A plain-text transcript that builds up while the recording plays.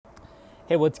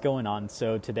Hey, what's going on?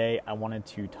 So today I wanted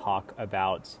to talk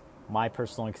about my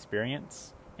personal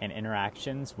experience and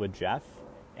interactions with Jeff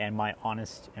and my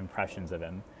honest impressions of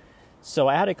him. So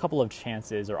I had a couple of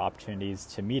chances or opportunities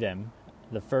to meet him.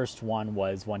 The first one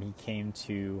was when he came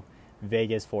to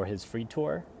Vegas for his free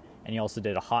tour, and he also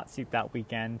did a hot seat that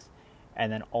weekend.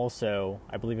 And then also,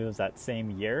 I believe it was that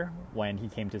same year when he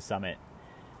came to Summit,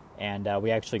 and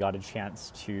we actually got a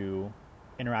chance to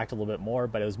interact a little bit more,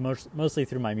 but it was mostly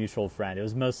through my mutual friend. It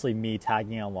was mostly me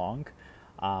tagging along,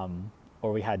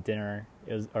 or we had dinner.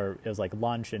 It was like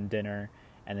lunch and dinner,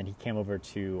 and then he came over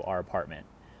to our apartment.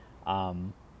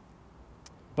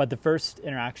 But the first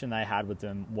interaction that I had with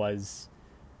him was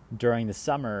during the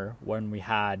summer when we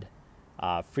had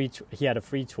he had a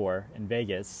free tour in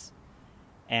Vegas,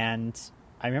 and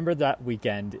I remember that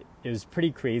weekend it was pretty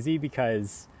crazy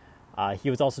because he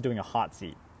was also doing a hot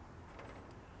seat.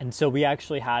 And so we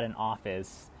actually had an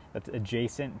office that's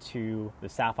adjacent to the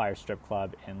Sapphire Strip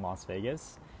Club in Las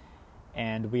Vegas.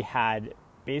 And we had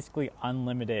basically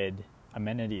unlimited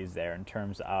amenities there in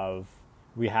terms of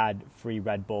we had free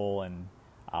Red Bull and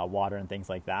water and things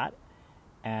like that.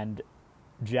 And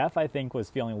Jeff, I think, was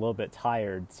feeling a little bit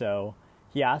tired. So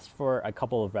he asked for a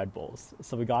couple of Red Bulls.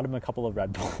 So we got him a couple of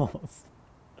Red Bulls.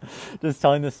 Just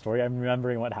telling this story, I'm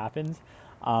remembering what happened.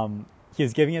 He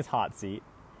was giving his hot seat,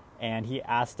 and he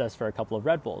asked us for a couple of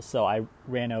Red Bulls. So I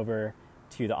ran over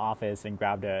to the office and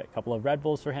grabbed a couple of Red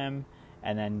Bulls for him,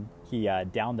 and then he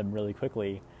downed them really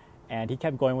quickly. And he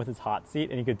kept going with his hot seat,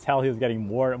 and you could tell he was getting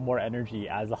more and more energy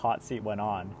as the hot seat went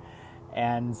on.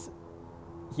 And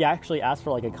he actually asked for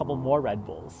like a couple more Red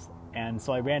Bulls. And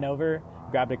so I ran over,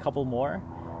 grabbed a couple more,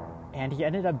 and he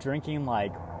ended up drinking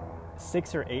like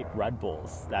 6 or 8 Red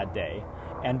Bulls that day.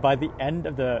 And by the end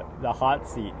of the hot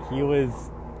seat, he was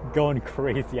going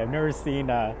crazy. I've never seen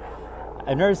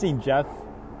Jeff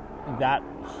that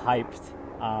hyped.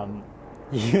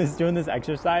 He was doing this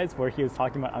exercise where he was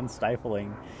talking about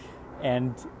unstifling,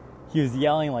 and he was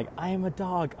yelling like, "I am a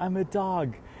dog, I'm a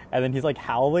dog," and then he's like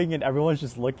howling, and everyone's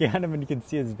just looking at him, and you can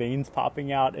see his veins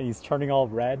popping out, and he's turning all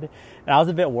red. And I was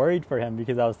a bit worried for him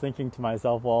because I was thinking to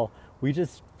myself, well, we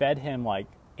just fed him like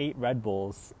 8 Red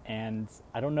Bulls, and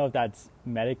I don't know if that's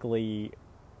medically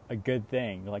a good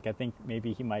thing. Like, I think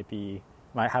maybe he might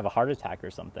have a heart attack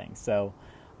or something. So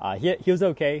he was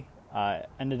okay.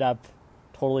 Ended up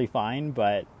totally fine,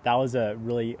 but that was a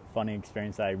really funny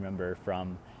experience that I remember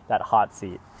from that hot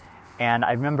seat. And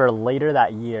I remember later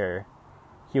that year,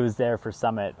 he was there for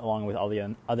Summit along with all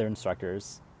the other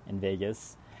instructors in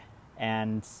Vegas.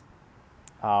 And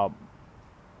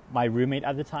my roommate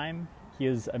at the time, he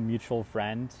was a mutual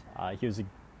friend. He was a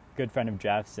good friend of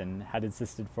Jeff's and had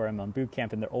assisted for him on boot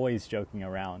camp, and they're always joking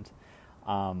around.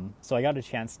 So I got a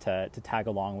chance to tag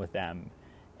along with them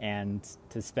and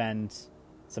to spend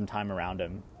some time around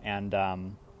him. And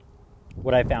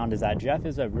what I found is that Jeff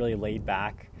is a really laid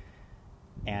back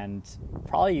and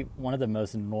probably one of the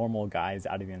most normal guys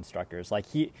out of the instructors. Like,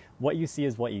 what you see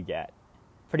is what you get.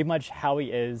 Pretty much how he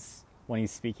is when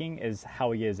he's speaking is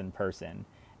how he is in person.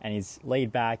 And he's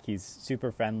laid back, he's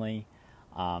super friendly,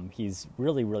 he's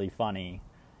really, really funny.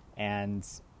 And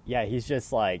yeah, he's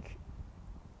just like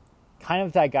kind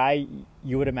of that guy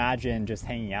you would imagine just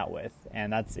hanging out with.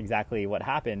 And that's exactly what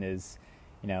happened is,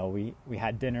 we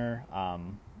had dinner,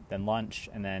 then lunch,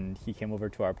 and then he came over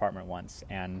to our apartment once.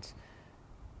 And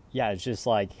yeah, it's just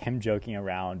like him joking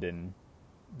around, and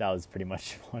that was pretty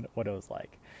much what it was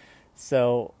like.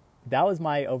 So that was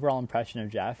my overall impression of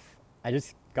Jeff. I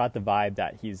just got the vibe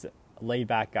that he's a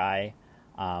laid-back guy.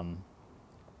 And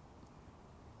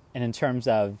in terms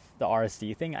of the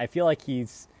RSD thing, I feel like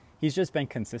he's just been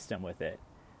consistent with it.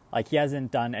 Like, he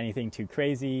hasn't done anything too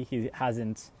crazy. He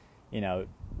hasn't,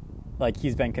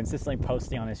 he's been consistently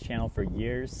posting on his channel for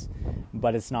years,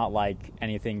 but it's not like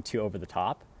anything too over the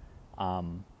top.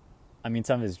 Some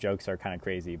of his jokes are kind of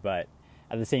crazy, but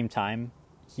at the same time,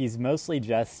 he's mostly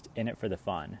just in it for the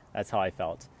fun. That's how I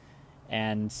felt.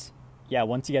 And yeah,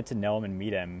 once you get to know him and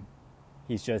meet him,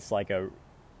 he's just like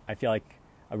I feel like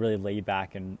a really laid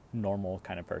back and normal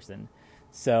kind of person.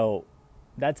 So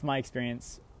that's my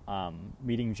experience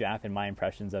meeting Jeff and my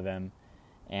impressions of him.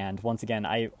 And once again,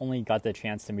 I only got the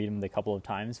chance to meet him a couple of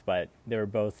times, but they were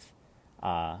both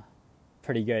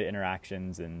pretty good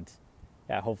interactions. And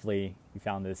yeah, hopefully you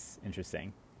found this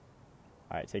interesting.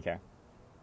 All right, take care.